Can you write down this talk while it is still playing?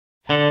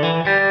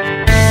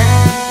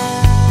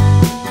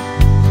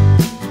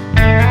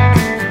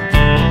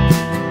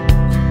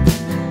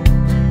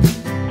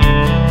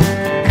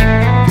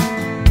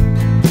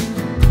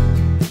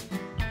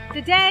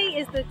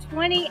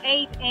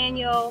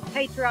annual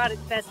Patriotic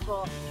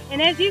Festival.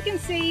 And as you can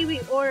see, we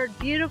ordered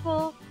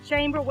beautiful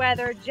chamber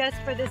weather just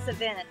for this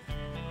event.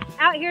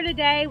 Out here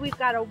today, we've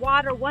got a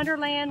water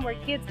wonderland where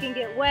kids can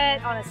get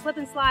wet on a slip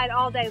and slide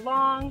all day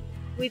long.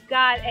 We've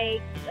got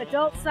a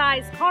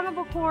adult-sized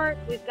carnival court.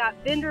 We've got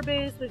vendor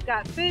booths. We've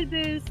got food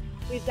booths.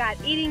 We've got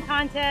eating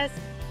contests.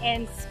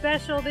 And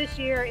special this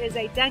year is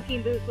a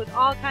dunking booth with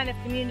all kind of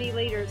community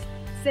leaders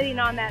sitting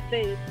on that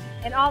booth.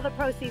 And all the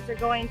proceeds are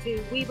going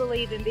to We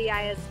Believe in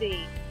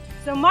BISD.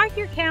 So mark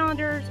your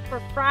calendars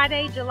for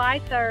Friday, July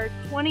 3rd,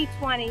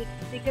 2020,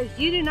 because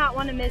you do not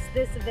want to miss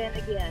this event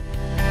again.